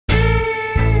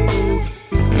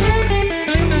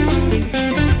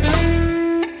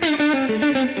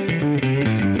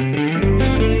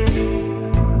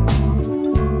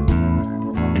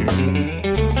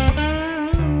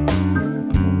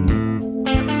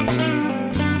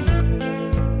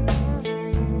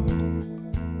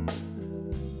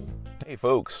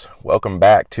folks, welcome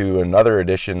back to another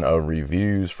edition of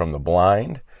Reviews from the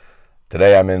Blind.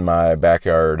 Today I'm in my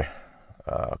backyard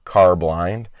car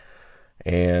blind,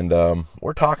 and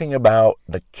we're talking about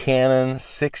the Canon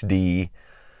 6D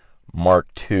Mark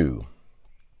II.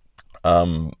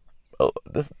 The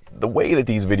way that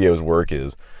these videos work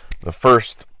is the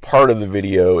first part of the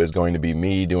video is going to be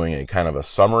me doing a kind of a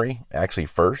summary, actually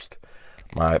first.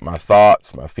 My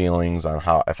thoughts, my feelings on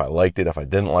how, if I liked it, if I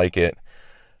didn't like it.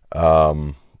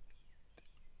 And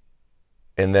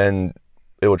then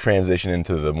it will transition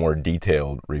into the more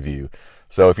detailed review.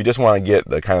 So if you just want to get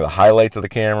the kind of the highlights of the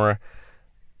camera,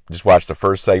 just watch the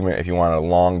first segment. If you want a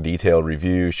long detailed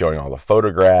review showing all the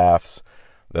photographs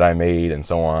that I made and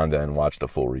so on, then watch the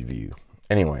full review.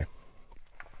 Anyway,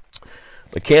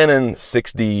 the Canon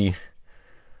 6D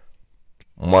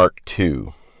Mark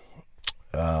II.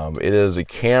 It is a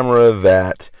camera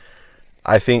that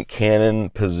I think Canon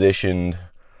positioned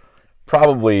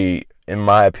probably, in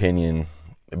my opinion,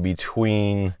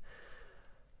 between,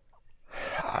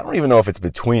 I don't even know if it's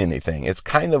between anything. It's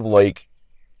kind of like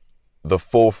the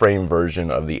full frame version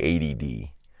of the 80D.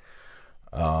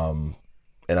 And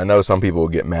I know some people will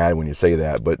get mad when you say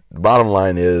that, but the bottom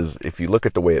line is, if you look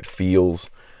at the way it feels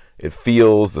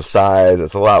the size,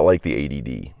 it's a lot like the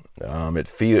 80D.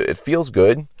 It feels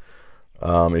good.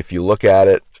 If you look at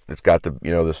it, it's got the,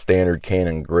 the standard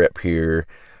Canon grip here.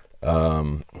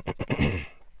 The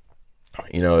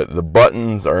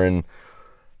buttons are in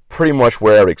pretty much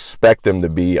where I would expect them to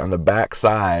be. On the back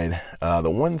side, the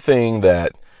one thing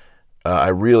that I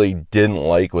really didn't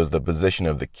like was the position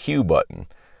of the Q button.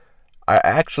 I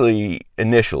actually,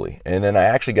 initially, and then I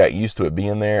actually got used to it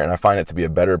being there, and I find it to be a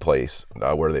better place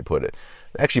where they put it.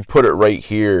 They actually put it right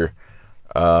here,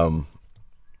 it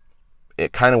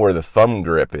kind of where the thumb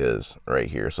grip is, right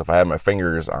here. So if I had my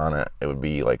fingers on it, it would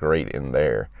be like right in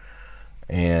there.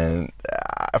 And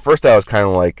at first I was kind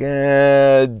of like,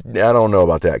 I don't know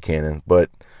about that, Canon. But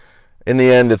in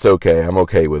the end, it's okay. I'm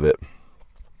okay with it.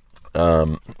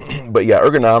 But yeah,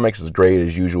 ergonomics is great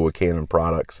as usual with Canon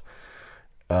products.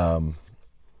 One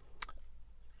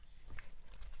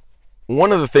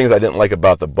of the things I didn't like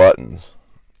about the buttons,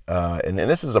 and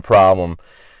this is a problem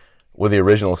with the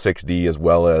original 6D as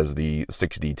well as the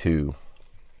 6D II.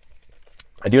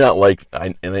 I do not like,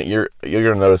 and you're going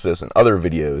to notice this in other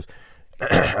videos,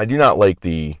 I do not like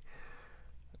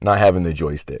not having the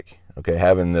joystick. Okay,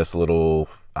 having this little,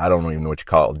 I don't even know what you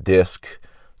call it, disc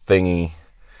thingy.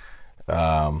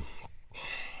 I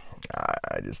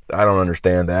don't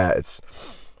understand that.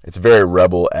 It's very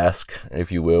Rebel-esque,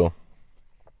 if you will.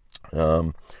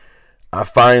 I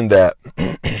find that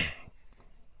you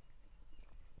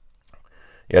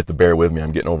have to bear with me.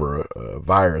 I'm getting over a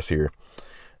virus here.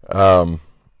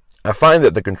 I find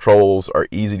that the controls are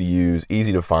easy to use,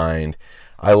 easy to find.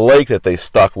 I like that they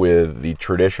stuck with the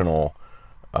traditional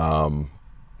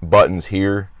buttons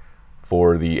here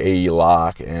for the AE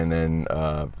lock, and then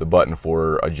the button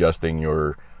for adjusting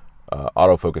your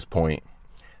autofocus point.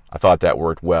 I thought that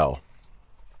worked well.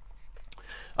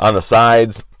 On the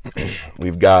sides,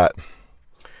 we've got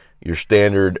your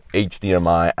standard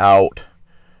HDMI out,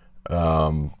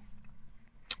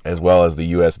 as well as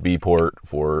the USB port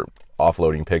for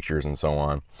offloading pictures and so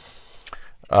on.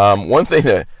 One thing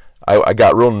that I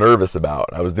got real nervous about,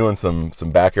 I was doing some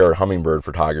backyard hummingbird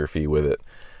photography with it,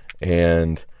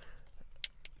 and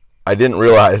I didn't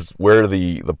realize where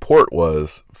the port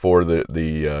was for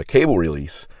the cable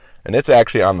release, and it's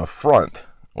actually on the front,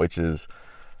 which is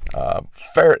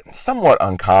somewhat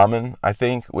uncommon, I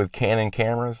think, with Canon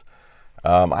cameras.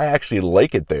 I actually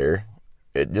like it there.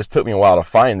 It just took me a while to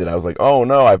find it. I was like, oh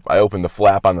no, I opened the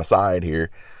flap on the side here,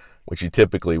 which you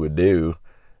typically would do,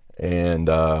 and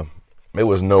it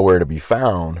was nowhere to be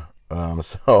found.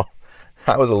 So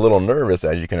I was a little nervous,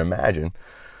 as you can imagine.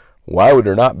 Why would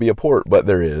there not be a port? But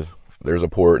there is. There's a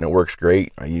port, and it works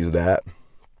great. I use that.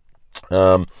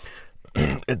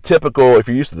 Typical, if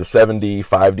you're used to the 7D,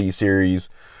 5D series,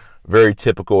 very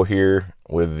typical here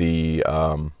with the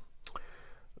on-off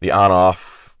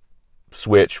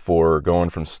switch for going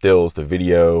from stills to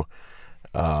video.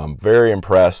 Very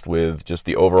impressed with just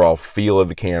the overall feel of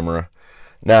the camera.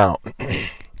 Now,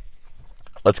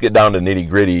 let's get down to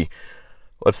nitty-gritty.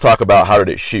 Let's talk about how did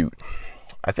it shoot.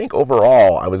 I think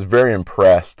overall I was very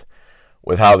impressed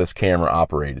with how this camera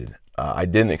operated. I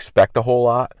didn't expect a whole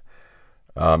lot.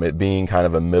 It being kind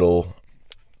of a middle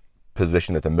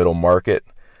position at the middle market,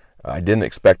 I didn't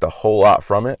expect a whole lot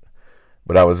from it.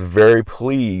 But I was very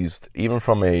pleased, even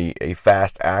from a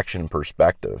fast action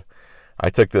perspective. I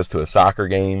took this to a soccer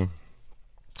game,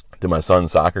 to my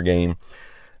son's soccer game,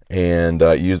 and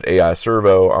used AI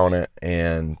servo on it,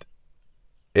 and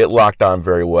it locked on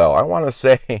very well. I want to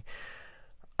say,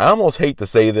 I almost hate to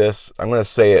say this. I'm going to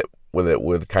say it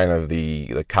with kind of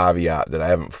the caveat that I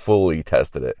haven't fully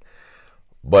tested it.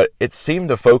 But it seemed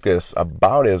to focus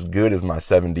about as good as my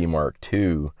 7D Mark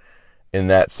II in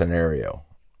that scenario.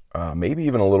 Maybe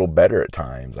even a little better at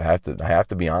times. I have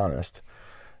to be honest.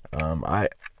 I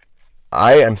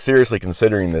am seriously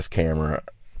considering this camera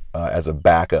as a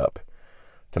backup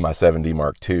to my 7D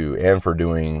Mark II, and for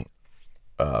doing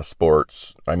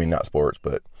sports. I mean, not sports,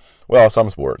 but, well, some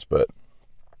sports, but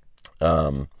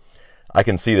I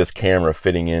can see this camera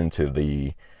fitting into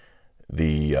the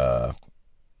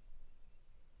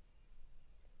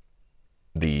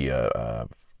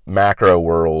macro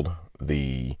world,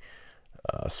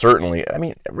 certainly, I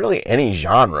mean, really any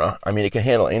genre. I mean, it can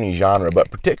handle any genre, but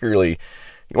particularly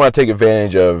you want to take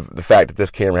advantage of the fact that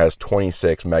this camera has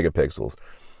 26 megapixels.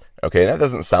 Okay, that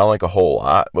doesn't sound like a whole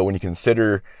lot, but when you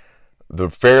consider the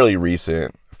fairly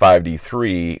recent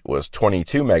 5D3 was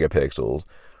 22 megapixels,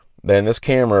 then this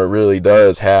camera really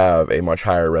does have a much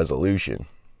higher resolution.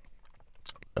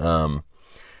 It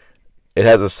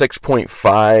has a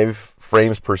 6.5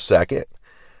 frames per second,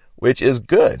 which is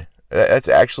good. That's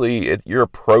actually, you're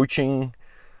approaching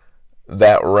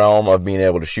that realm of being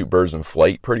able to shoot birds in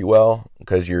flight pretty well,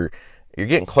 because you're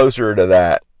getting closer to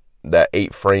that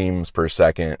 8 frames per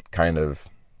second kind of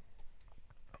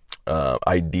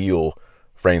ideal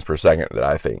frames per second that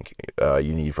I think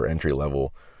you need for entry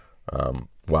level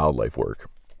wildlife work.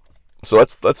 So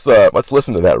let's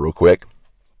listen to that real quick.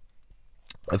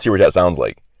 Let's hear what that sounds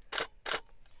like.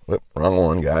 Whoop, wrong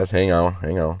one, guys. Hang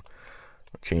on.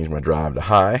 Change my drive to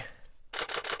high.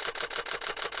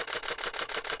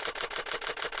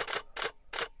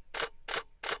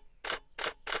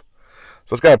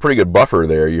 So it's got a pretty good buffer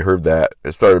there. You heard that.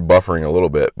 It started buffering a little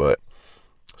bit, but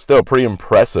still pretty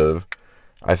impressive,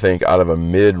 I think, out of a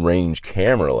mid-range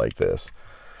camera like this.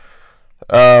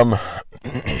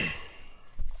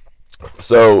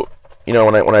 So, you know,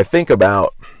 when I think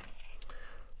about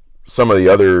some of the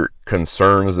other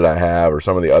concerns that I have, or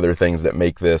some of the other things that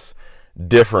make this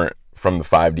different from the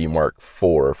 5D Mark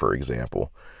IV, for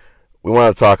example, we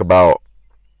want to talk about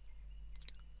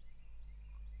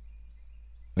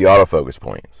the autofocus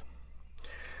points.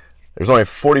 There's only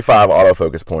 45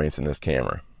 autofocus points in this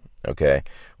camera. Okay,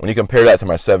 when you compare that to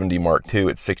my 7D Mark II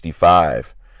at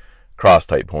 65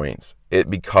 cross-type points, it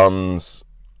becomes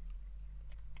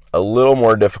a little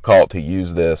more difficult to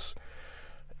use this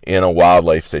in a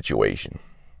wildlife situation,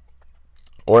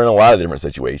 or in a lot of different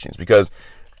situations, because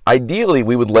ideally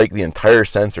we would like the entire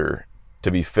sensor to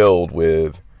be filled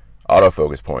with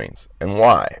autofocus points. And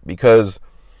why? Because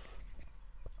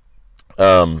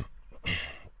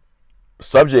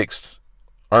subjects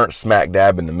aren't smack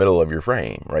dab in the middle of your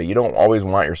frame, right? You don't always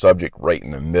want your subject right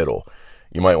in the middle.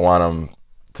 You might want them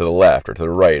to the left or to the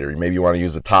right, or maybe you want to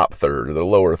use the top third or the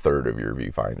lower third of your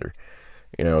viewfinder.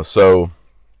 You know, so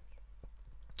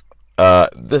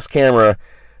this camera,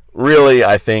 really,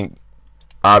 I think,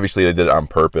 obviously they did it on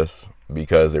purpose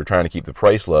because they're trying to keep the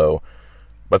price low,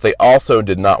 but they also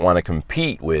did not want to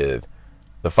compete with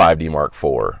the 5D Mark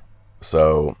IV.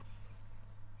 So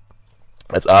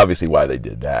that's obviously why they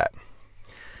did that.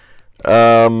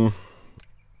 The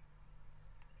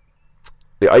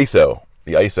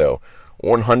ISO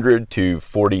 100 to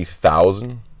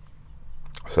 40,000,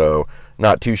 so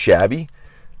not too shabby.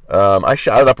 I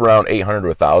shot it up around 800 to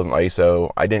 1,000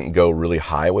 ISO. I didn't go really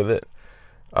high with it.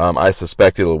 I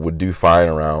suspect it would do fine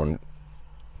around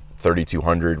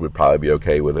 3,200. Would probably be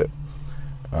okay with it.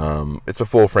 It's a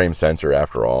full frame sensor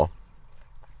after all.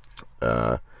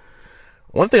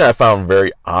 One thing I found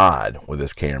very odd with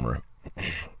this camera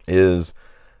is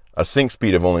a sync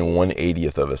speed of only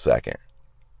 1/80th of a second.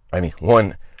 I mean,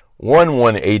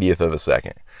 1/180th of a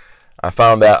second. I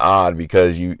found that odd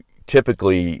because you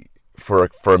typically, for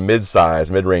a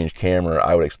mid-range camera,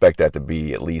 I would expect that to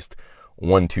be at least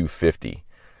 1/250.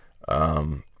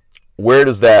 Where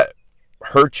does that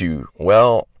hurt you?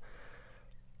 Well,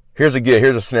 here's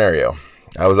a scenario.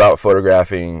 I was out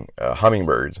photographing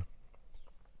hummingbirds,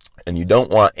 and you don't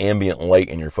want ambient light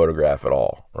in your photograph at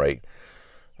all, right?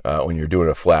 When you're doing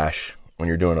a flash, when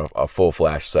you're doing a full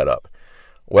flash setup.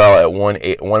 Well, at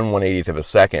 1/180th of a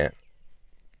second,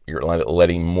 you're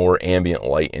letting more ambient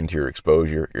light into your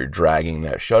exposure. You're dragging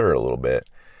that shutter a little bit,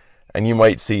 and you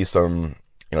might see some,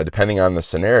 you know, depending on the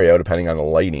scenario, depending on the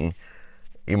lighting,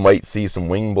 you might see some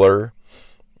wing blur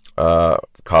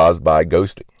caused by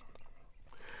ghosting.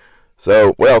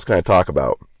 So what else can I talk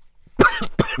about?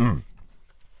 We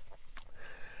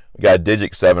got a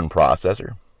Digic 7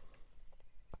 processor,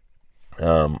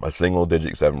 a single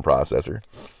Digic 7 processor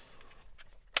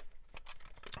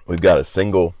We've got a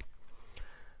single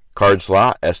card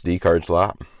slot, SD card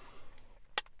slot.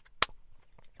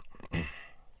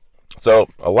 So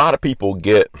a lot of people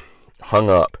get hung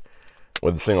up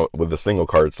with the single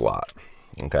card slot.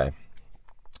 Okay,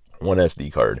 one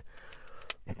SD card.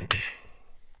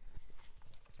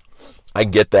 I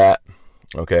get that.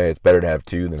 Okay, it's better to have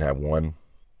two than have one.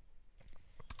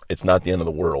 It's not the end of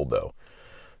the world, though.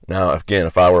 Now, again,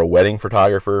 if I were a wedding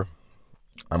photographer,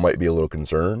 I might be a little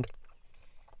concerned.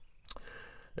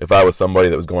 If I was somebody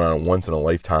that was going on a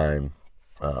once-in-a-lifetime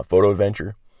photo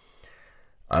adventure,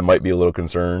 I might be a little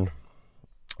concerned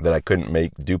that I couldn't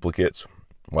make duplicates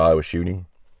while I was shooting.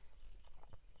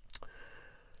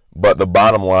 But the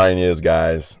bottom line is,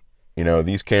 guys, you know,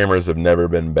 these cameras have never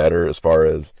been better as far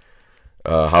as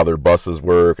how their buses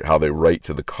work, how they write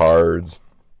to the cards.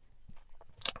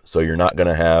 So you're not going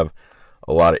to have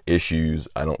a lot of issues,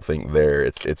 I don't think, there.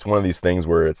 It's one of these things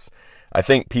where I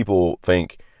think people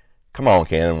think, come on,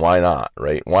 Canon, why not,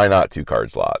 right? Why not two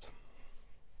card slots?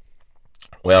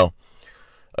 Well,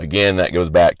 again, that goes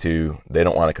back to they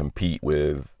don't want to compete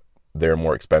with their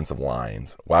more expensive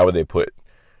lines. Why would they put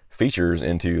features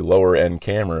into lower end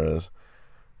cameras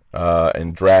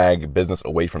and drag business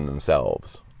away from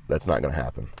themselves? That's not going to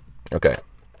happen. Okay.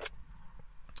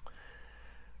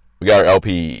 We got our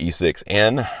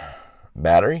LP-E6N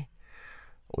battery,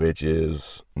 which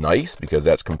is nice because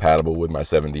that's compatible with my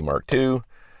 7D Mark II,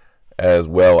 as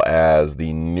well as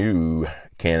the new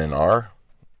Canon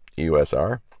EOS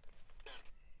R.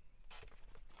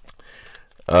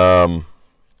 Had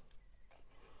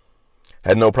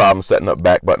no problem setting up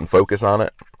back button focus on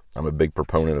it. I'm a big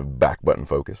proponent of back button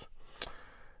focus.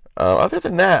 Other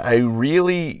than that, I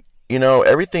really, you know,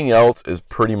 everything else is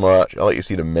pretty much, I'll let you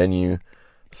see the menu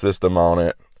system on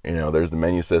it. You know, there's the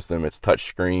menu system. It's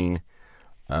touchscreen.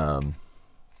 So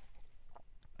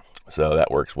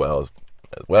that works well as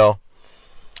well.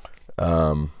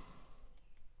 Give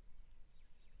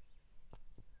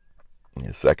me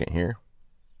a second here.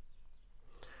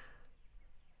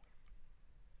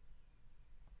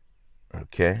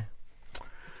 Okay.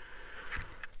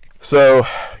 So,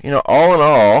 you know, all in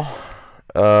all,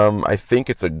 I think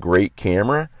it's a great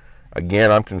camera.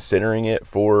 Again, I'm considering it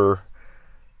for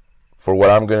what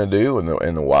I'm going to do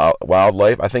in the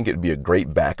wildlife. I think it'd be a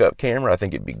great backup camera. I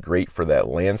think it'd be great for that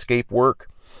landscape work.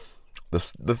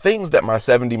 The things that my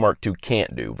 7D Mark II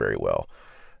can't do very well.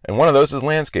 And one of those is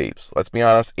landscapes. Let's be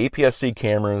honest, APS-C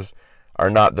cameras are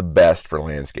not the best for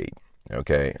landscape.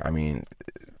 Okay? I mean,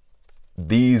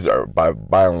 these are, by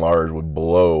and large, would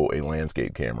blow a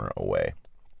landscape camera away.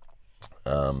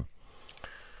 I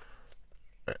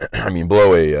mean,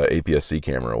 blow a APS-C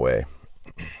camera away.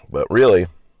 But really,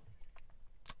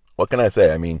 what can I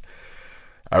say? I mean,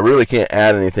 I really can't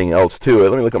add anything else to it.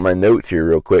 Let me look at my notes here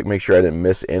real quick, make sure I didn't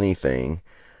miss anything.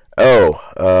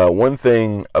 Oh, one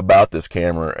thing about this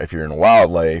camera, if you're in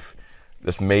wildlife,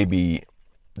 this may be,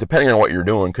 depending on what you're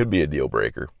doing, could be a deal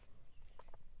breaker.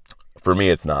 For me,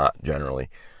 it's not, generally.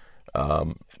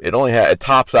 It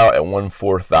tops out at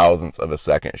 1/4000th of a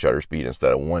second shutter speed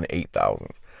instead of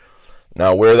 1/8000th.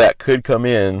 Now, where that could come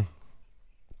in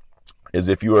is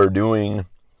if you are doing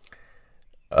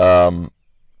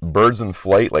birds in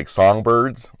flight, like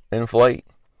songbirds in flight,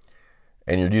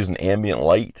 and you're using ambient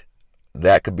light,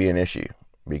 that could be an issue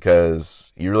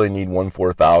because you really need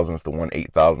 1/4000th to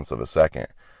 1/8000th of a second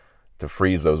to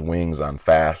freeze those wings on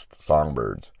fast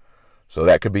songbirds. So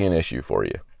that could be an issue for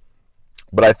you.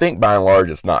 But I think by and large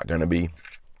it's not going to be.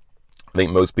 I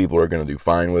think most people are going to do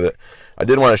fine with it. I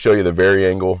did want to show you the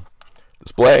vari-angle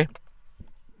display,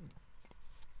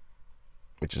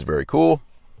 which is very cool.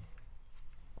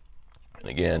 And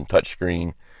again,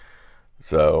 touchscreen.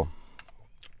 So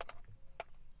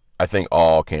I think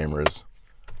all cameras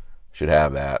should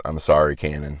have that. I'm sorry,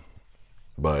 Canon,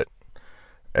 but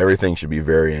everything should be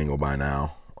vari-angle by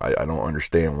now. I don't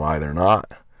understand why they're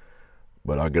not,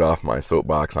 but I'll get off my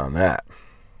soapbox on that.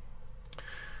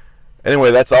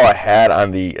 Anyway, that's all I had on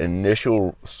the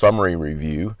initial summary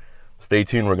review. Stay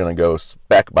tuned. We're going to go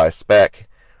spec by spec,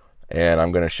 and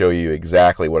I'm going to show you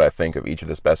exactly what I think of each of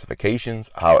the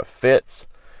specifications, how it fits,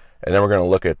 and then we're going to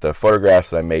look at the photographs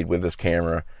that I made with this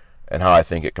camera and how I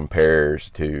think it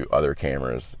compares to other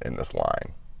cameras in this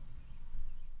line.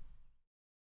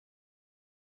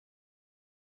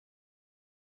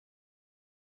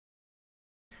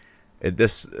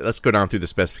 Let's go down through the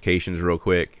specifications real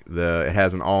quick. It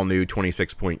has an all-new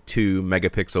 26.2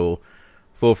 megapixel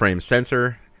full-frame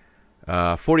sensor,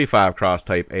 45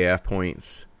 cross-type AF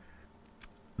points.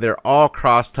 They're all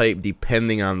cross-type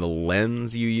depending on the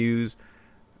lens you use.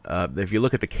 If you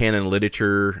look at the Canon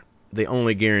literature, they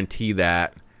only guarantee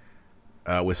that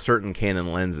with certain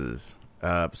Canon lenses.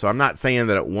 So I'm not saying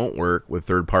that it won't work with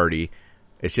third party.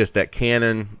 It's just that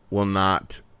Canon will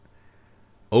not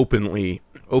openly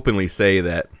say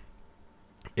that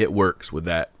it works with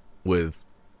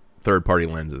third party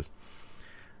lenses.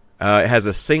 It has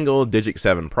a single Digic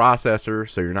 7 processor,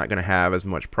 so you're not going to have as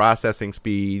much processing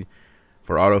speed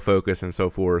for autofocus and so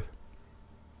forth.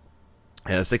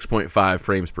 It has 6.5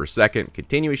 frames per second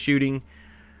continuous shooting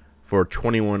for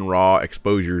 21 raw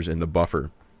exposures in the buffer.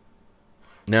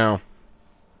 Now,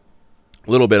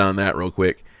 a little bit on that real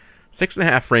quick.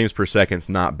 6.5 frames per second is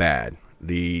not bad.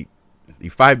 The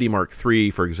 5D Mark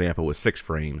III, for example, was 6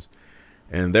 frames,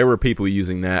 and there were people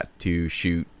using that to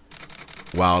shoot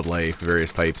wildlife,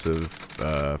 various types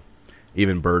of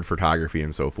even bird photography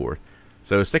and so forth.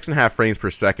 So 6.5 frames per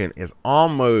second is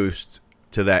almost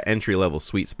to that entry-level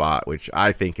sweet spot, which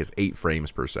I think is 8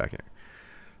 frames per second.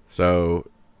 So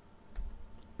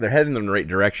they're heading in the right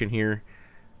direction here.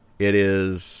 It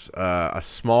is a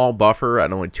small buffer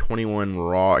at only 21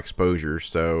 raw exposures,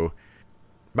 so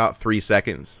about 3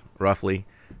 seconds, roughly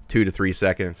 2 to 3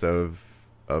 seconds of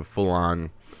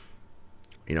full-on,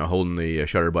 holding the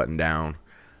shutter button down.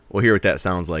 We'll hear what that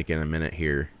sounds like in a minute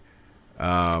here.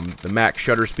 The max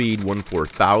shutter speed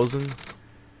 1/4000,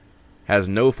 has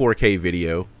no 4K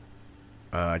video,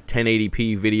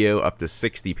 1080p video up to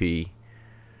 60p,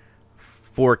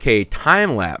 4K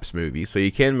time-lapse movie, so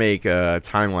you can make a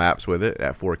time-lapse with it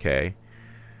at 4K.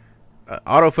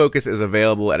 Autofocus is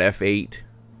available at f8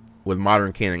 with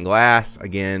modern Canon glass.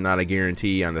 Again, not a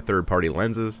guarantee on the third-party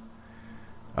lenses.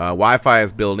 Wi-Fi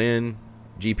is built in,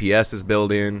 GPS is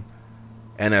built in,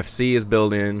 NFC is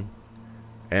built in,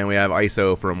 and we have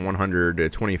ISO from 100 to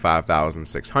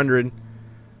 25,600,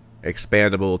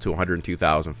 expandable to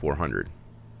 102,400.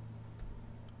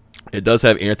 It does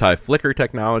have anti-flicker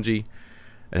technology.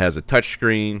 It has a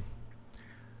touchscreen,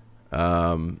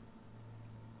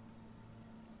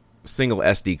 single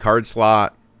SD card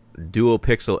slot, dual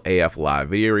pixel AF live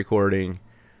video recording,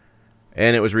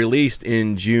 and it was released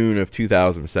in June of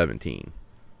 2017.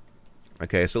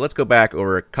 Okay, so let's go back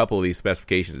over a couple of these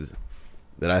specifications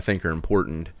that I think are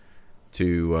important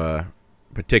to,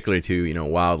 particularly to,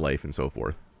 wildlife and so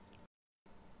forth.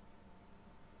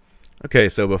 Okay,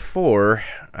 so before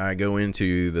I go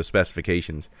into the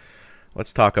specifications,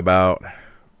 let's talk about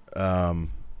how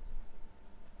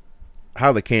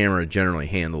the camera generally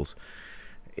handles.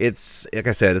 It's, like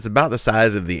I said, it's about the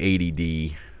size of the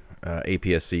 80D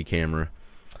APS-C camera.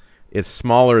 It's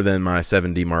smaller than my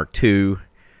 7D Mark II.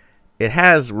 It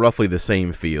has roughly the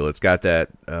same feel. It's got that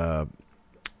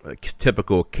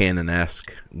typical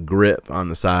Canon-esque grip on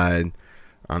the side,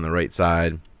 on the right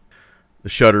side. The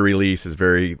shutter release is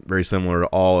very, very similar to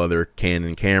all other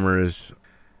Canon cameras.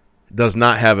 It does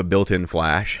not have a built-in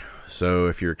flash, so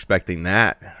if you're expecting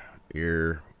that,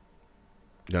 you're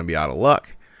going to be out of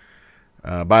luck.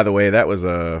 By the way, that was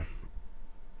I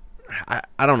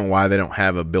don't know why they don't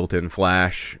have a built-in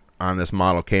flash on this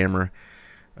model camera.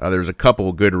 There's a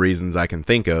couple good reasons I can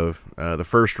think of. The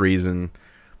first reason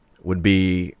would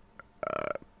be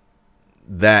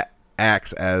that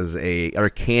acts as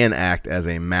can act as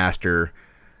a master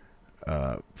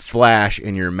flash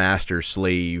in your master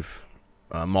slave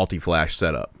multi-flash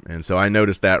setup. And so I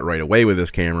noticed that right away with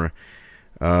this camera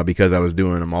because I was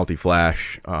doing a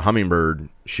multi-flash hummingbird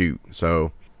shoot.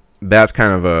 So that's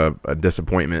kind of a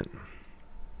disappointment.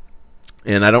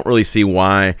 And I don't really see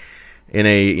why in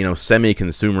a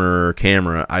semi-consumer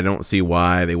camera, I don't see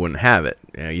why they wouldn't have it.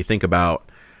 You think about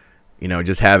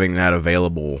just having that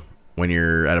available when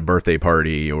you're at a birthday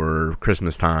party or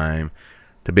Christmas time,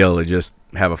 to be able to just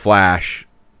have a flash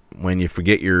when you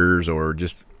forget yours, or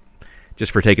just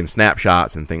for taking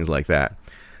snapshots and things like that.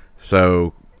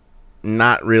 So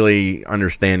not really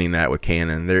understanding that with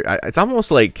Canon. It's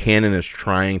almost like Canon is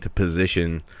trying to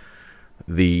position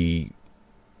the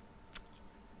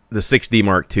 6D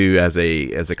Mark II as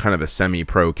a kind of a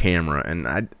semi-pro camera, and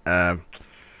I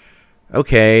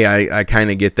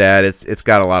kind of get that. It's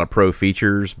got a lot of pro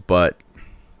features, but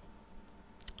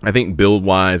I think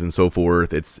build-wise and so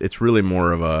forth, it's really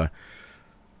more of a,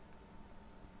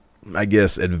 I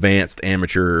guess, advanced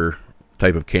amateur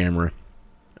type of camera.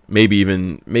 Maybe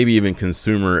even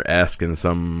consumer-esque in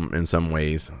some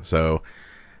ways. So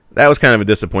that was kind of a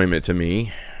disappointment to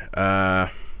me.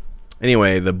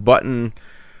 Anyway,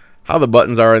 how the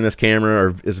buttons are in this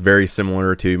camera is very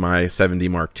similar to my 7D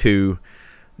Mark II.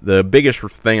 The biggest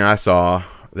thing I saw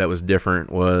that was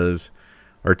different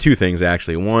or two things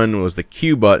actually. One was the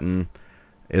Q button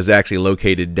is actually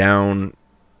located down,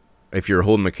 if you're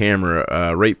holding the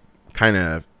camera, right kind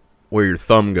of where your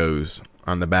thumb goes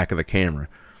on the back of the camera.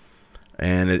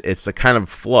 and it's a kind of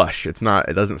flush. It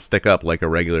doesn't stick up like the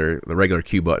regular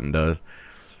Q button does.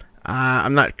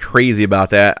 I'm not crazy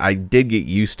about that. I did get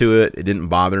used to it. It didn't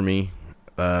bother me.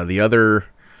 The other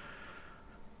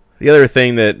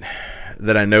thing that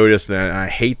I noticed, and I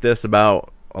hate this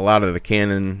about a lot of the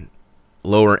Canon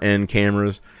lower end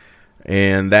cameras,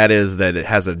 and that is that it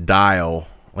has a dial,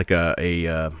 like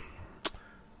a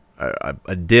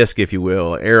disc, if you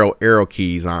will, arrow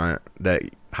keys on it.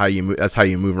 That's how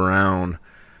you move around,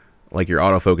 like your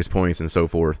autofocus points and so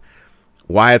forth.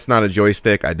 Why it's not a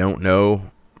joystick, I don't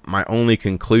know. My only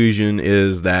conclusion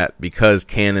is that because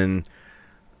Canon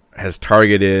has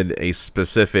targeted a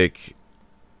specific,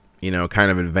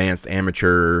 kind of advanced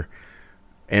amateurish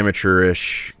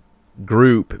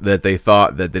group, that they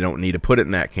thought that they don't need to put it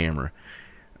in that camera.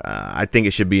 I think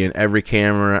it should be in every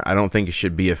camera. I don't think it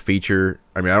should be a feature.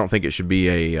 I don't think it should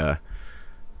be a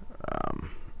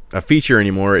feature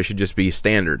anymore. It should just be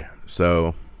standard.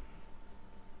 So,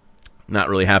 not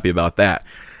really happy about that.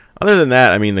 Other than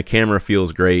that, the camera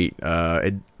feels great.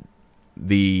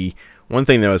 The one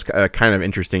thing that was kind of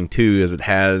interesting too is it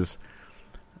has,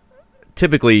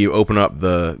 typically you open up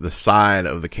the side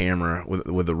of the camera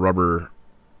with the rubber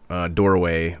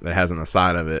doorway that has on the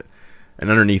side of it,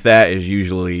 and underneath that is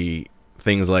usually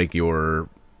things like your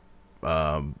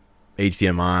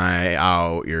HDMI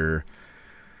out,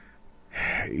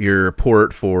 your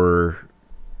port for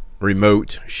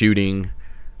remote shooting,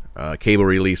 cable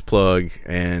release plug,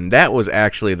 and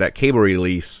that cable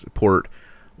release port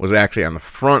was actually on the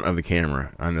front of the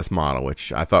camera on this model,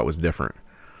 which I thought was different.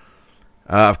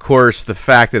 Of course, the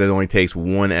fact that it only takes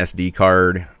one SD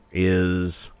card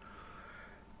is,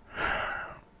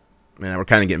 man, we're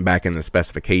kind of getting back in the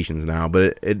specifications now,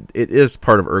 but it is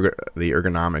part of the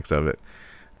ergonomics of it.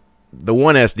 The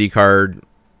one SD card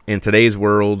in today's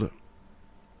world,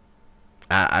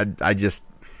 I just,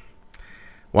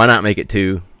 why not make it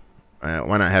two?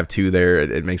 Why not have two there?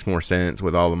 It makes more sense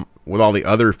with all the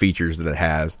other features that it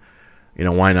has.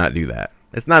 Why not do that?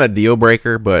 It's not a deal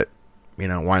breaker, but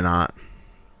why not?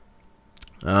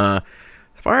 As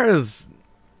far as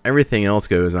everything else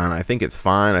goes on, I think it's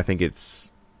fine. I think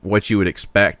it's what you would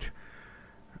expect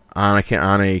on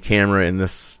a camera in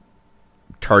this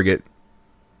target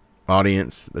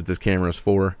audience that this camera is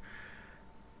for.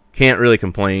 Can't really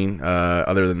complain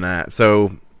other than that.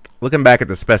 So, looking back at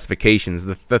the specifications,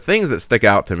 the things that stick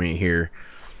out to me here,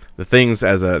 the things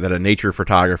that a nature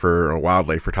photographer or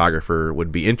wildlife photographer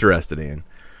would be interested in,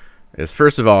 is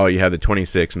first of all, you have the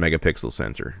 26 megapixel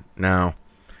sensor. Now,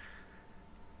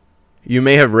 you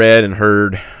may have read and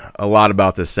heard a lot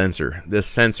about this sensor. This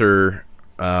sensor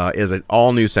is an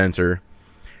all-new sensor,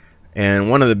 and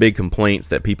one of the big complaints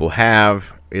that people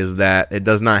have is that it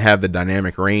does not have the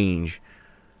dynamic range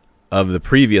of the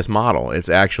previous model. It's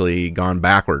actually gone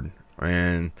backward,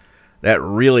 and that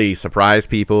really surprised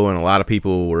people, and a lot of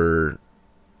people were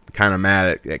kind of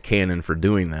mad at Canon for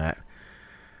doing that.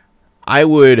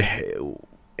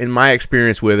 In my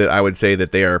experience with it, I would say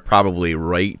that they are probably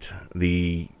right.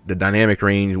 The dynamic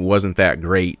range wasn't that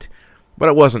great, but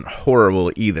it wasn't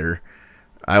horrible either.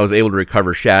 I was able to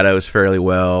recover shadows fairly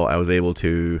well. I was able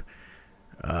to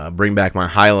bring back my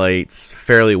highlights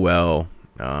fairly well.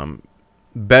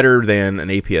 Better than an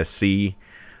APS-C,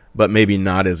 but maybe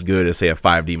not as good as, say, a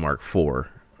 5D Mark IV.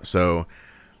 So,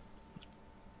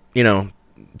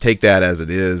 take that as it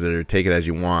is, or take it as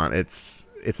you want. It's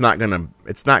not going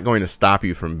to stop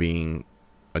you from being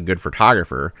a good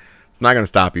photographer. It's not going to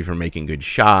stop you from making good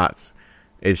shots.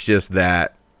 It's just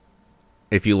that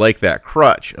if you like that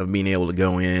crutch of being able to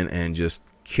go in and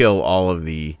just kill all of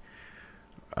the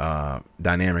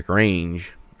dynamic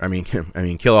range,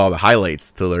 kill all the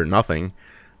highlights till they're nothing,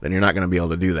 then you're not going to be able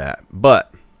to do that.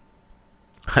 But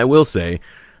I will say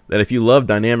that if you love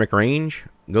dynamic range,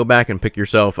 go back and pick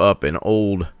yourself up an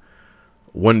old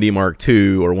 1D Mark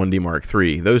II or 1D Mark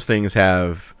III. Those things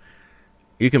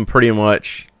you can pretty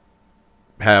much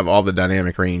have all the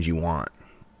dynamic range you want.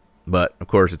 But, of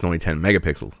course, it's only 10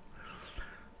 megapixels.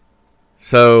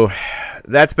 So,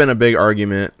 that's been a big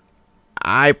argument.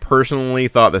 I personally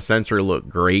thought the sensor looked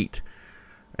great,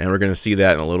 and we're going to see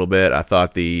that in a little bit. I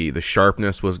thought the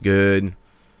sharpness was good.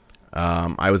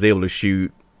 I was able to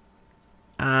shoot.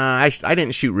 I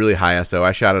didn't shoot really high ISO.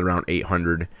 I shot at around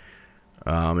 800,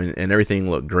 and everything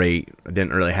looked great. I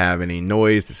didn't really have any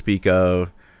noise to speak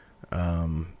of.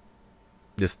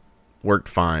 Just worked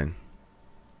fine.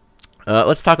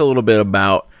 Let's talk a little bit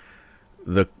about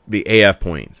the AF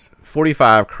points.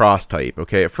 45 cross type.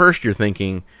 Okay, at first you're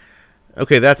thinking,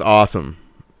 okay, that's awesome.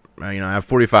 I have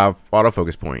 45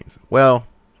 autofocus points. Well,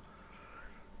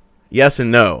 Yes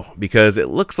and no, because it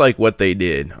looks like what they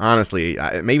did, honestly,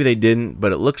 maybe they didn't,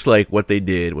 but it looks like what they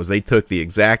did was they took the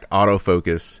exact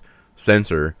autofocus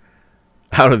sensor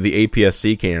out of the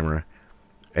APS-C camera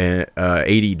and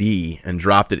ADD and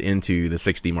dropped it into the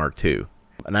 6D Mark II.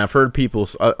 And I've heard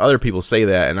other people say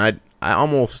that, and I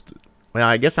almost, well,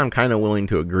 I guess I'm kind of willing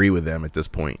to agree with them at this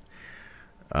point.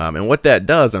 And what that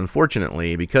does,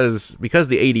 unfortunately, because the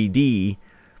ADD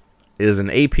is an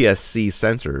APS-C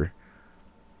sensor,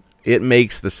 it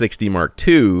makes the 6D Mark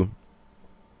II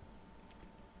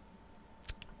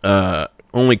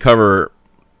only cover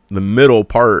the middle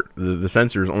part. The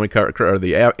sensors only cover, or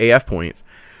the AF points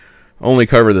only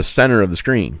cover the center of the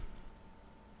screen.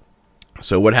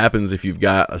 So what happens if you've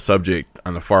got a subject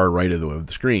on the far right of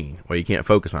the screen? Well, you can't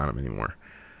focus on them anymore.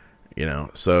 You know,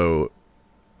 so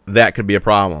that could be a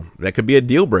problem. That could be a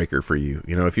deal breaker for you.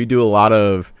 You know, if you do a lot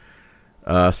of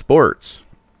sports,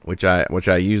 which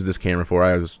I use this camera for.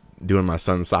 I was doing my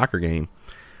son's soccer game,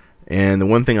 and the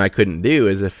one thing I couldn't do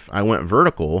is if I went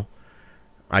vertical,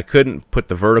 I couldn't put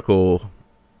the vertical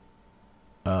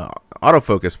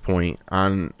autofocus point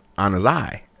on his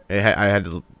eye. I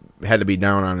had to be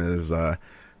down on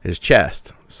his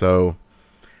chest. So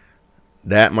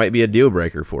that might be a deal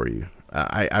breaker for you.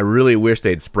 I really wish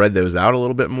they'd spread those out a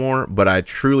little bit more, but I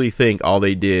truly think all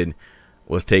they did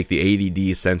was take the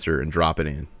ADD sensor and drop it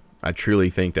in. I truly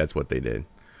think that's what they did.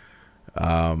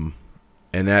 And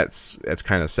that's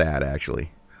kind of sad,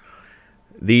 actually.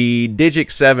 The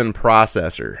Digic 7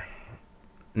 processor,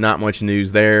 not much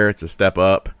news there. It's a step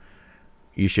up.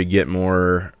 You should get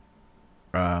more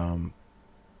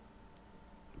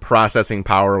processing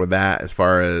power with that, as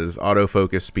far as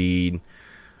autofocus speed,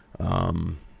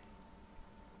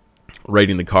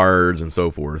 rating the cards, and so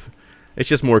forth. It's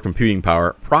just more computing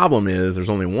power. Problem is, there's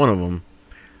only one of them,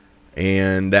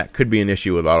 and that could be an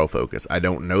issue with autofocus. I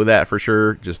don't know that for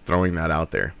sure, just throwing that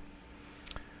out there.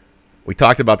 We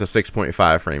talked about the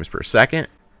 6.5 frames per second.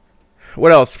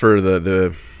 What else for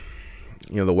the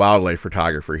wildlife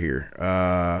photographer here?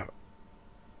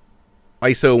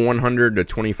 ISO 100 to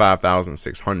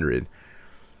 25,600.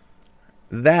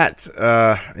 That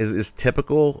is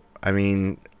typical. I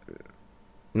mean,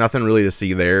 nothing really to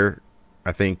see there.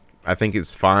 I think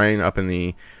it's fine up in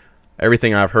the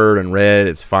everything I've heard and read.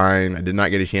 It's fine. I did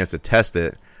not get a chance to test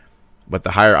it, but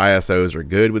the higher ISOs are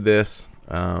good with this.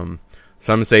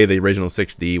 Some say the original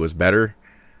 6D was better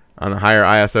on the higher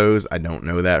ISOs. I don't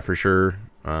know that for sure.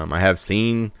 I have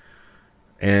seen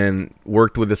and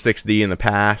worked with the 6D in the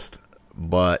past,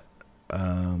 but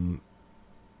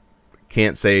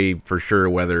can't say for sure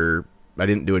whether I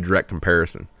didn't do a direct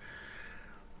comparison.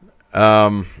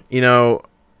 You know,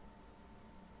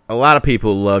 a lot of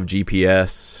people love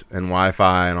GPS and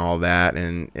Wi-Fi and all that,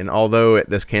 and although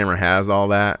this camera has all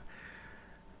that,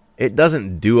 it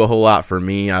doesn't do a whole lot for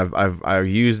me. I've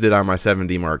used it on my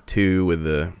 7D Mark II with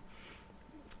the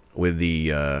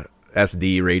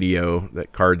SD radio,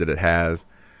 that card that it has.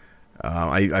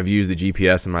 I've used the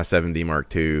GPS in my 7D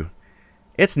Mark II.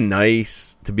 It's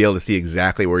nice to be able to see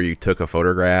exactly where you took a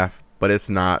photograph, but it's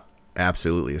not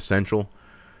absolutely essential.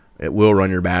 It will run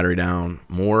your battery down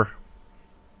more.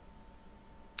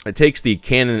 It takes the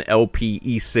Canon LP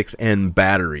E6N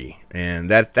battery, and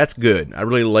that's good. I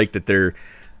really like that they're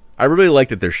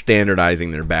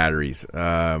standardizing their batteries.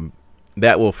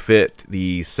 That will fit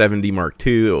the 7D Mark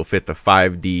II. It will fit the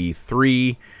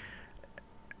 5D3.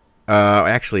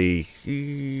 Actually,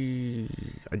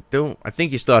 I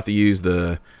think you still have to use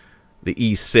the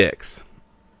E6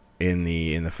 in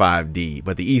the 5D,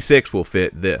 but the E6 will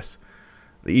fit this.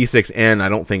 The E6N, I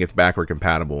don't think it's backward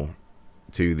compatible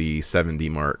to the 7D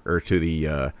Mark, or to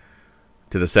the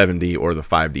 7D or the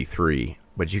 5D3,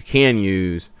 but you can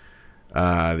use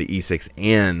the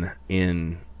E6N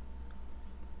in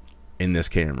this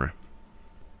camera.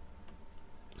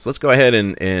 So let's go ahead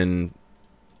and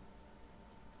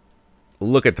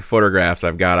look at the photographs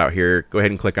I've got out here. Go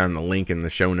ahead and click on the link in the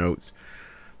show notes.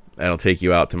 That'll take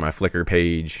you out to my Flickr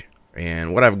page.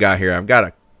 And what I've got here, I've got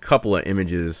a couple of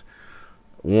images.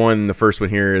 The first one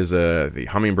here is the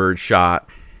hummingbird shot.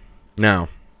 Now,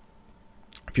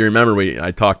 if you remember,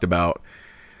 I talked about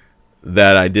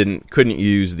that I couldn't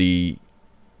use the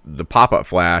pop-up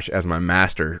flash as my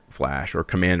master flash, or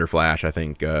commander flash, I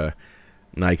think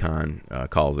Nikon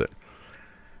calls it.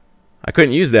 I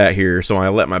couldn't use that here, so I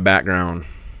let my background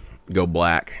go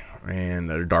black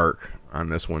and dark on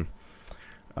this one.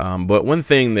 But one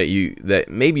thing that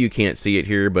maybe you can't see it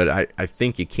here, but I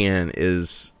think you can,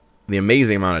 is the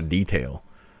amazing amount of detail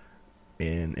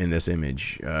in this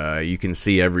image. You can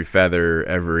see every feather,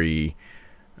 every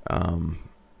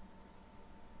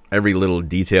every little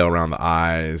detail around the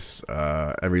eyes,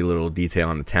 every little detail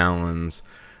on the talons.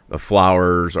 The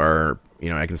flowers are,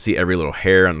 I can see every little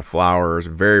hair on the flowers.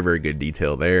 Very, very good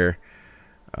detail there.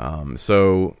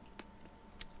 So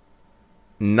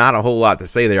not a whole lot to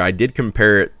say there. I did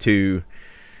compare it to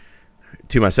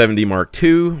my 7D Mark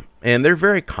II, and they're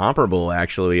very comparable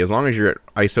actually. As long as you're at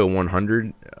ISO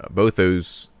 100, both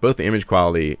the image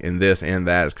quality in this and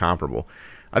that is comparable.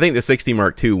 I think the 6D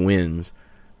Mark II wins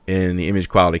in the image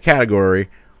quality category,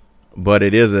 but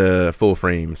it is a full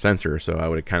frame sensor, so I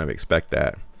would kind of expect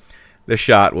that. This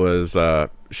shot was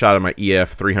shot on my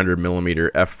EF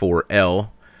 300mm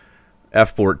f4L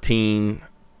f14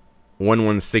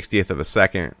 1/160th of a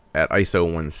second at ISO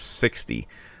 160.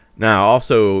 Now,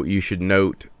 also you should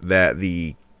note that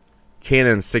the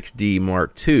Canon 6D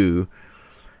Mark II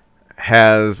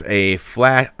has a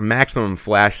maximum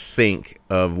flash sync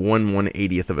of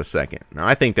 1/180th of a second. Now,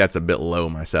 I think that's a bit low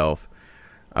myself.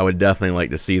 I would definitely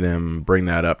like to see them bring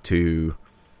that up to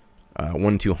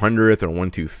 1/200th or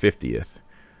 1/250th.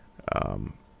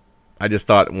 I just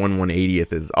thought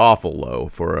 1/180th is awful low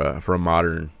for a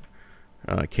modern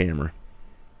camera.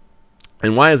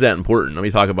 And why is that important? Let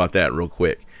me talk about that real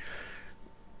quick.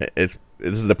 This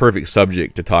is the perfect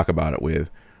subject to talk about it with.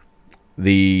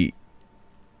 The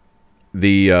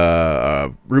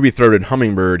ruby-throated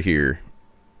hummingbird here.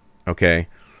 Okay,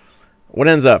 what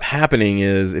ends up happening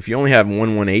is if you only have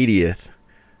 1/180th,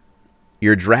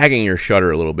 you're dragging your shutter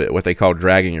a little bit, what they call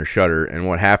dragging your shutter, and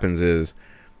what happens is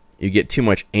you get too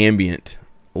much ambient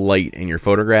light in your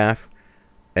photograph,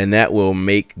 and that will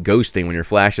make ghosting. When your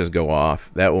flashes go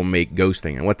off, that will make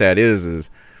ghosting. And what that is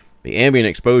the ambient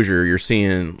exposure. You're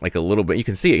seeing like a little bit, you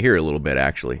can see it here a little bit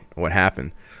actually, what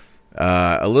happened.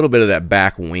 A little bit of that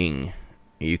back wing,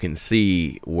 you can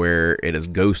see where it is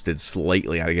ghosted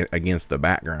slightly against the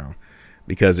background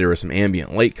because there was some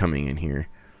ambient light coming in here.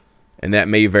 And that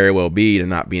may very well be to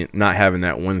not having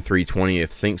that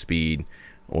 1/320th sync speed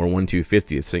or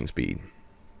 1/250th sync speed.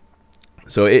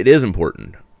 So it is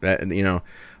important that, a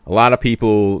lot of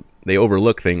people, they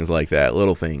overlook things like that,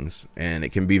 little things, and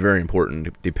it can be very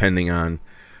important depending on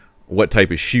what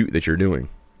type of shoot that you're doing.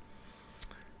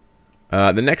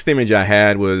 The next image I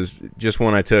had was just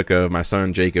one I took of my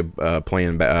son Jacob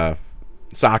playing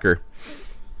soccer,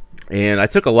 and I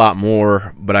took a lot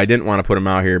more, but I didn't want to put them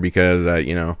out here because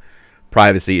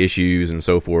privacy issues and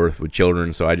so forth with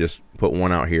children, so I just put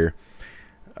one out here.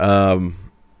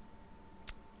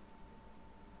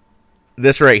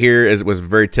 This right here was a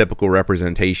very typical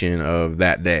representation of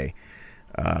that day.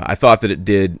 I thought that it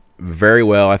did very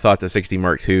well. I thought the 6D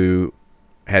Mark II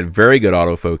had very good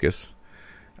autofocus.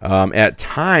 At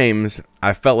times,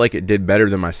 I felt like it did better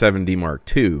than my 7D Mark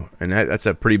II, and that's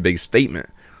a pretty big statement.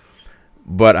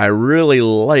 But I really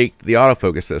liked the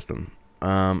autofocus system.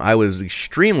 I was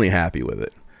extremely happy with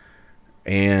it.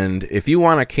 And if you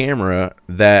want a camera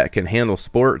that can handle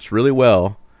sports really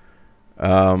well,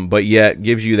 but yet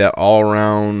gives you that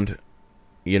all-around,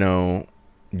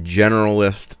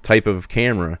 generalist type of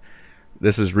camera,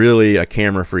 this is really a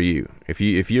camera for you.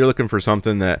 If you're looking for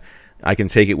something that I can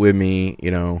take it with me,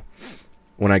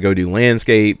 when I go do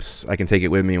landscapes, I can take it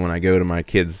with me when I go to my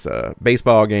kids'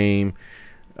 baseball game.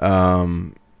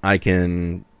 I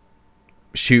can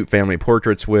shoot family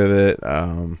portraits with it.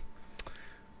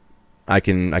 I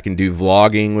can do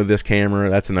vlogging with this camera.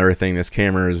 That's another thing. This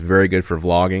camera is very good for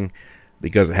vlogging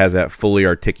because it has that fully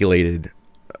articulated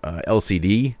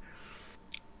LCD.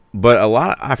 But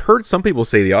I've heard some people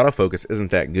say the autofocus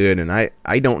isn't that good, and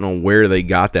I don't know where they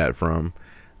got that from.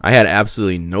 I had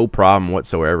absolutely no problem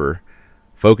whatsoever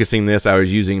focusing this. I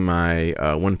was using my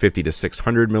 150 to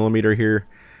 600 millimeter here,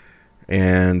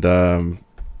 and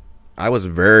I was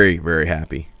very, very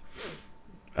happy.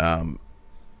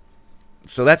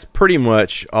 So that's pretty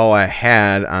much all I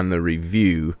had on the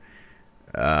review.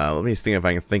 Let me think if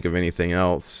I can think of anything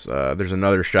else. There's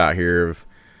another shot here of,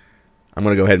 I'm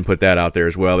going to go ahead and put that out there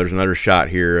as well. There's another shot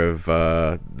here of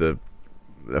the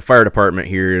fire department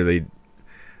here. They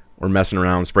were messing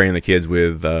around, spraying the kids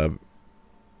with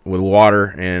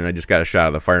water, and I just got a shot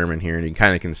of the fireman here, and you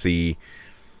kind of can see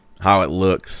how it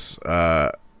looks,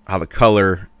 how the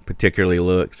color particularly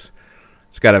looks.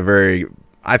 It's got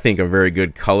I think a very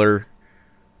good color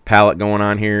palette going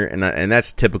on here, and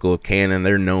that's typical of Canon.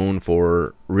 They're known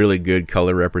for really good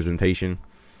color representation.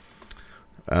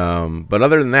 But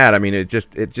other than that, I mean, it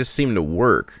just seemed to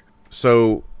work.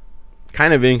 So,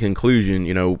 kind of in conclusion,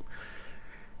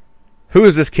 who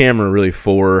is this camera really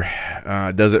for?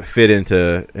 Does it fit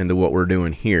into what we're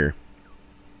doing here?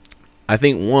 I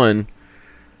think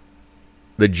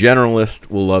the generalist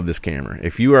will love this camera.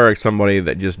 If you are somebody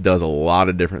that just does a lot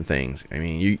of different things, I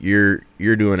mean,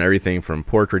 you're doing everything from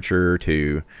portraiture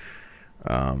to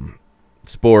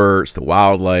sports to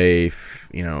wildlife,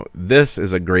 you know, this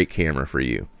is a great camera for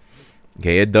you.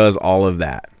 Okay, it does all of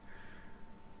that.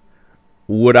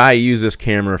 Would I use this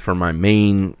camera for my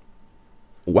main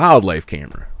wildlife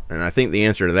camera? And I think the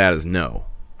answer to that is no,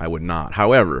 I would not.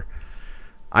 However,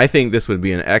 I think this would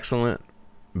be an excellent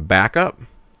backup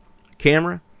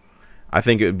camera. I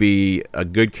think it would be a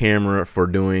good camera for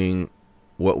doing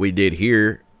what we did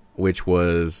here, which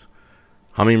was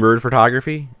hummingbird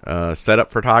photography, setup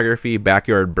photography,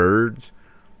 backyard birds.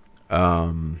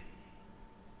 I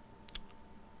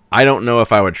don't know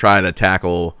if I would try to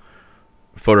tackle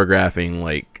photographing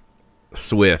like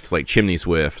swifts, like chimney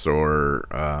swifts, or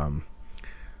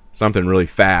something really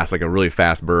fast, like a really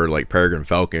fast bird like peregrine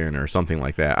falcon or something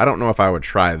like that. I don't know if I would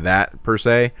try that per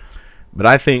se, but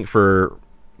I think for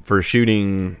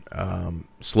shooting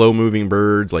slow moving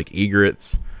birds like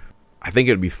egrets, I think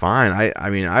it'd be fine. I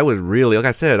mean, I was really, like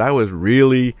I said, I was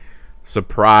really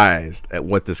surprised at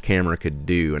what this camera could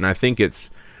do, and I think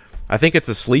it's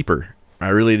a sleeper. I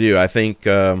really do. I think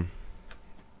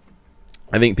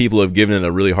people have given it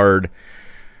a really hard,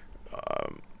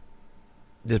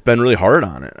 just been really hard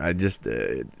on it. I just,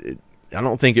 I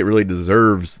don't think it really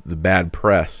deserves the bad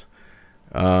press.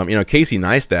 You know, Casey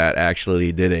Neistat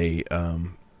actually did a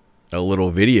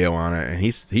little video on it, and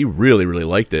he really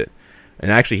liked it.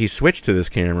 And actually, he switched to this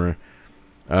camera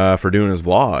for doing his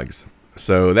vlogs.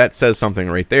 So that says something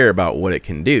right there about what it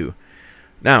can do.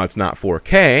 Now, it's not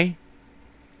 4K,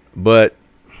 but,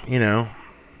 you know,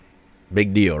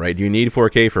 big deal, right? Do you need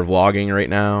 4K for vlogging right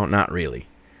now? Not really.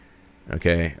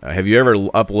 Okay. Have you ever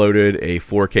uploaded a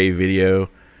 4K video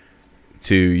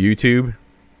to YouTube?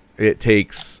 It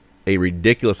takes a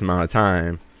ridiculous amount of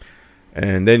time.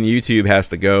 And then YouTube has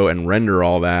to go and render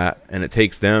all that, and it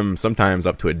takes them sometimes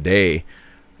up to a day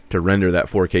to render that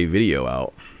 4K video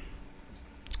out.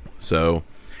 So,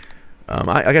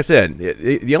 like I said,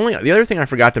 the other thing I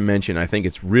forgot to mention, I think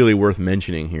it's really worth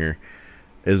mentioning here,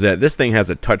 is that this thing has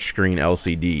a touchscreen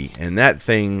LCD, and that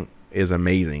thing is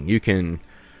amazing. You can,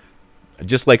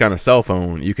 just like on a cell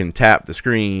phone, you can tap the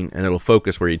screen and it'll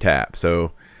focus where you tap.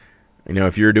 So, you know,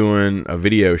 if you're doing a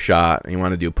video shot and you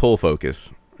want to do pull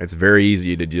focus, it's very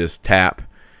easy to just tap,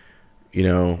 you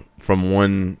know, from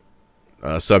one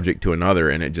subject to another,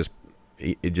 and it just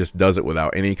does it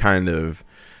without any kind of,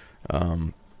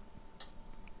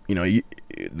 you know,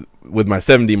 with my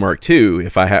 7D Mark II,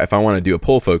 if I want to do a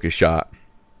pull focus shot,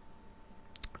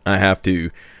 I have to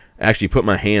actually put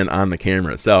my hand on the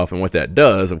camera itself, and what that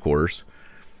does, of course,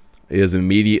 is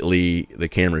immediately the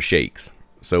camera shakes.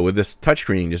 So with this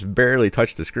touchscreen, just barely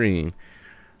touch the screen,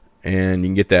 and you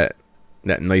can get that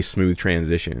nice smooth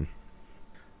transition.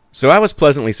 So I was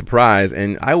pleasantly surprised,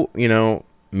 and you know,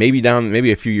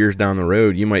 maybe a few years down the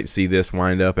road, you might see this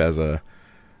wind up as a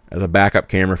backup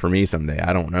camera for me someday.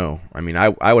 I don't know. I mean,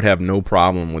 I would have no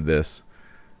problem with this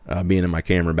being in my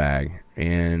camera bag.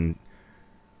 And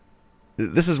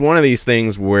this is one of these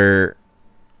things where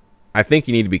I think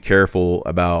you need to be careful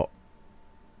about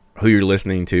who you're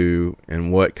listening to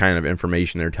and what kind of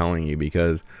information they're telling you,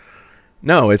 because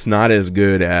no, it's not as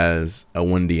good as a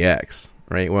 1DX,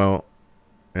 right? Well,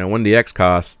 you know, 1DX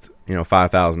cost, you know,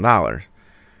 $5,000.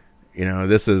 You know,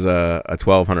 this is a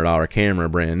 $1,200 camera,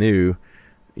 brand new.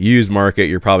 Used market,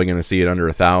 you're probably going to see it under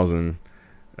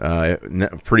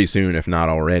 $1,000 pretty soon, if not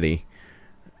already.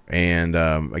 And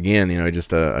again, you know,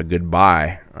 just a good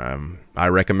buy. I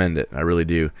recommend it. I really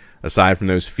do. Aside from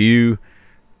those few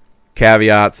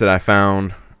caveats that I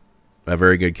found, a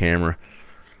very good camera.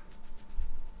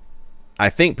 I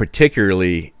think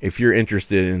particularly if you're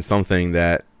interested in something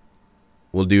that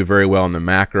will do very well in the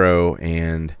macro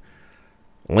and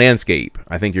landscape,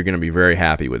 I think you're going to be very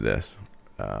happy with this.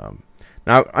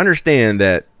 Now, understand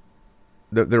that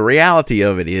the reality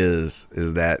of it is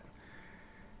that,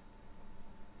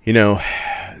 you know,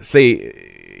 say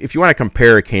if you want to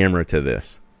compare a camera to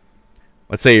this,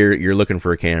 let's say you're looking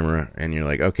for a camera and you're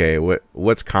like, okay,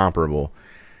 what's comparable?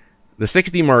 The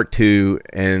 6D Mark II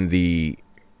and the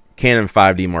Canon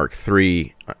 5D Mark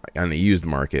III on the used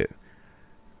market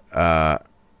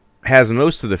has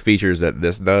most of the features that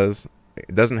this does.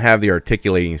 It doesn't have the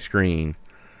articulating screen.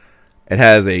 It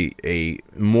has a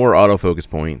more autofocus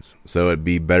points, so it'd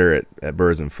be better at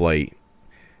birds in flight.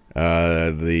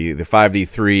 The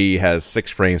 5D3 has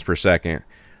 6 frames per second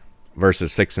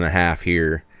versus 6.5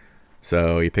 here,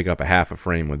 so you pick up a half a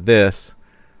frame with this.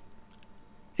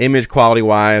 Image quality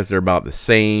wise, they're about the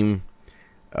same.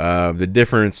 The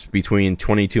difference between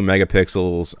 22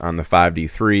 megapixels on the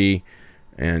 5D3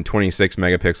 and 26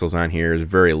 megapixels on here is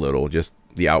very little, just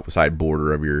the outside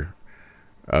border of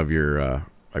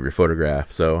your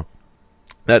photograph. So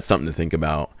that's something to think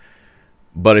about.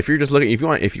 But if you're just looking, if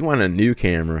you want a new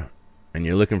camera and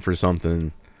you're looking for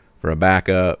something for a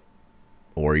backup,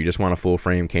 or you just want a full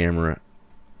frame camera,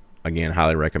 again,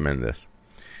 highly recommend this.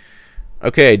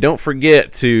 Okay, don't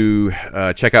forget to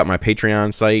check out my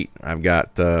Patreon site. I've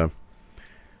got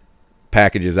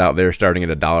packages out there starting at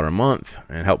 $1 a month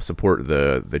and help support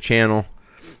the channel,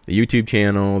 the YouTube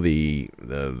channel, the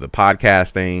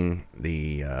podcasting,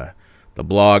 the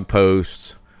blog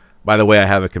posts. By the way, I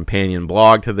have a companion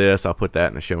blog to this. I'll put that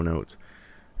in the show notes.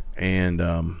 And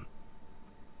go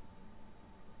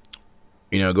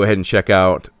ahead and check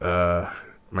out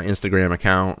my Instagram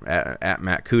account at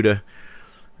Matt Kuda.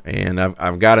 And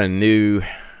I've got I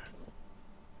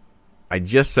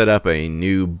just set up a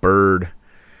new bird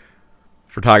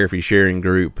photography sharing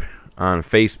group on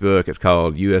Facebook. It's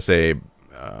called USA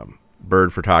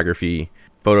Bird Photography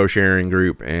Photo Sharing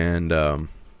Group, and you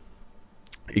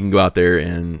can go out there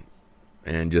and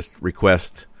just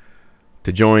request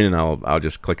to join, and I'll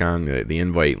just click on the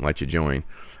invite and let you join.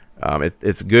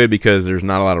 It's good because there's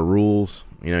not a lot of rules.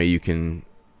 You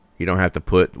don't have to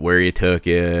put where you took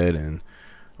it, and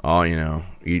all,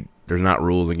 there's not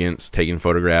rules against taking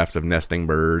photographs of nesting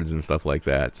birds and stuff like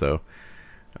that. So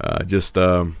just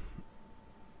drop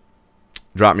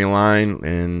me a line,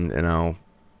 and I'll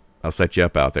set you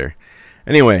up out there.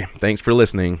 Anyway, thanks for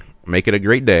listening. Make it a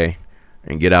great day,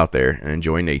 and get out there and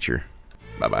enjoy nature.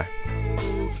 Bye-bye.